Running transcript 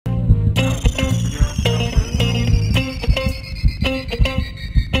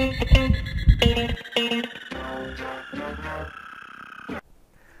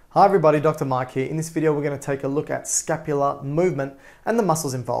Hi everybody, Dr. Mike here. In this video we're going to take a look at scapular movement and the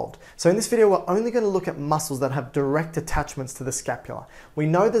muscles involved. So in this video we're only going to look at muscles that have direct attachments to the scapula. We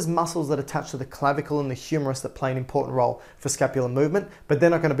know there's muscles that attach to the clavicle and the humerus that play an important role for scapular movement, but they're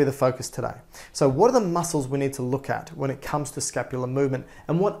not going to be the focus today. So what are the muscles we need to look at when it comes to scapular movement,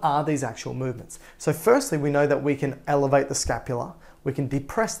 and what are these actual movements? So firstly, we know that we can elevate the scapula, we can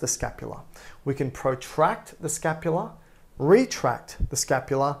depress the scapula, we can protract the scapula, retract the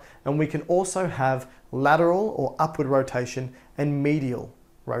scapula, and we can also have lateral or upward rotation and medial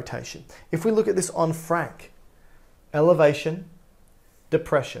rotation. If we look at this on Frank, elevation,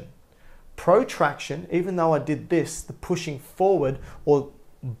 depression, protraction, even though I did this, the pushing forward or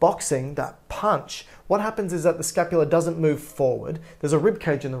boxing, that punch, what happens is that the scapula doesn't move forward. There's a rib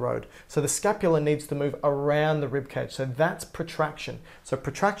cage in the road, so the scapula needs to move around the rib cage. So that's protraction. So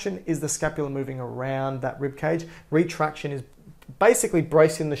protraction is the scapula moving around that rib cage. Retraction is basically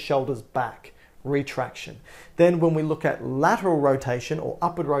bracing the shoulders back. Retraction. Then when we look at lateral rotation or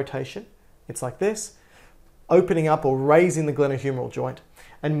upward rotation, it's like this, opening up or raising the glenohumeral joint,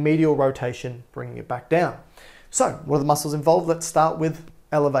 and medial rotation, bringing it back down. So what are the muscles involved? Let's start with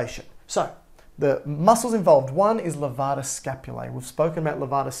elevation. So the muscles involved, one is levator scapulae. We've spoken about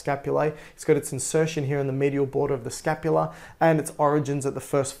levator scapulae. It's got its insertion here in the medial border of the scapula and its origins at the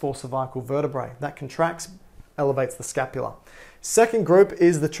first four cervical vertebrae. That contracts, elevates the scapula. Second group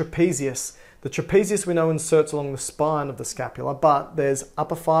is the trapezius. The trapezius we know inserts along the spine of the scapula, but there's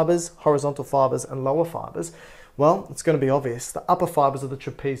upper fibers, horizontal fibers, and lower fibers. Well, it's going to be obvious. The upper fibers of the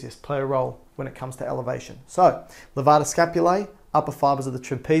trapezius play a role when it comes to elevation. So, levator scapulae, upper fibers of the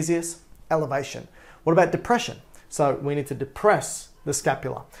trapezius, elevation. What about depression? So we need to depress the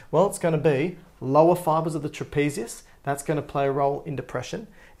scapula. Well, it's going to be lower fibers of the trapezius. That's going to play a role in depression.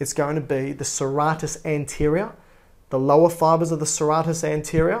 It's going to be the serratus anterior, the lower fibers of the serratus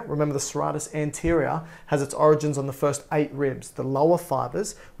anterior. Remember, the serratus anterior has its origins on the first 8 ribs. The lower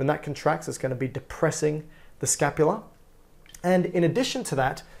fibers, when that contracts, it's going to be depressing the scapula. And in addition to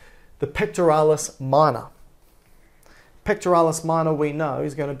that, the pectoralis minor. Pectoralis minor, we know,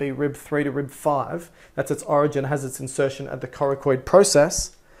 is going to be rib 3 to rib 5. That's its origin, has its insertion at the coracoid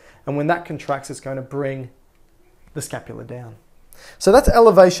process. And when that contracts, it's going to bring the scapula down. So that's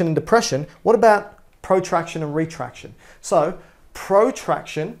elevation and depression. What about protraction and retraction? So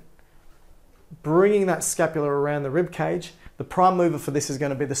protraction, bringing that scapula around the rib cage. The prime mover for this is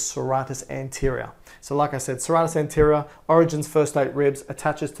going to be the serratus anterior. So like I said, serratus anterior, origins first 8 ribs,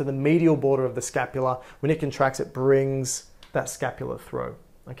 attaches to the medial border of the scapula. When it contracts, it brings that scapula through.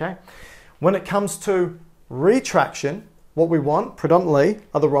 Okay. When it comes to retraction, what we want predominantly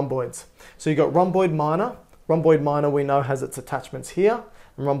are the rhomboids. So you've got rhomboid minor. Rhomboid minor we know has its attachments here,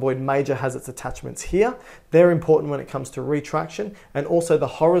 and rhomboid major has its attachments here. They're important when it comes to retraction, and also the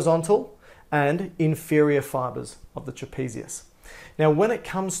horizontal and inferior fibers of the trapezius. Now when it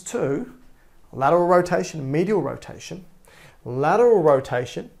comes to lateral rotation, medial rotation, lateral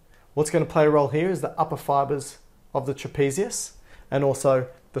rotation, what's going to play a role here is the upper fibers of the trapezius and also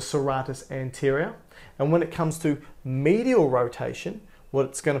the serratus anterior. And when it comes to medial rotation,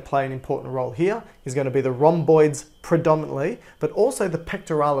 what's going to play an important role here is going to be the rhomboids predominantly, but also the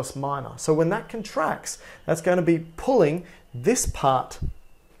pectoralis minor. So when that contracts, that's going to be pulling this part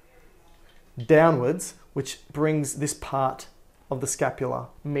downwards, which brings this part of the scapula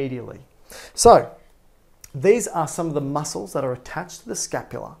medially. So these are some of the muscles that are attached to the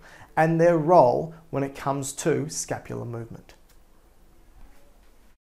scapula and their role when it comes to scapular movement.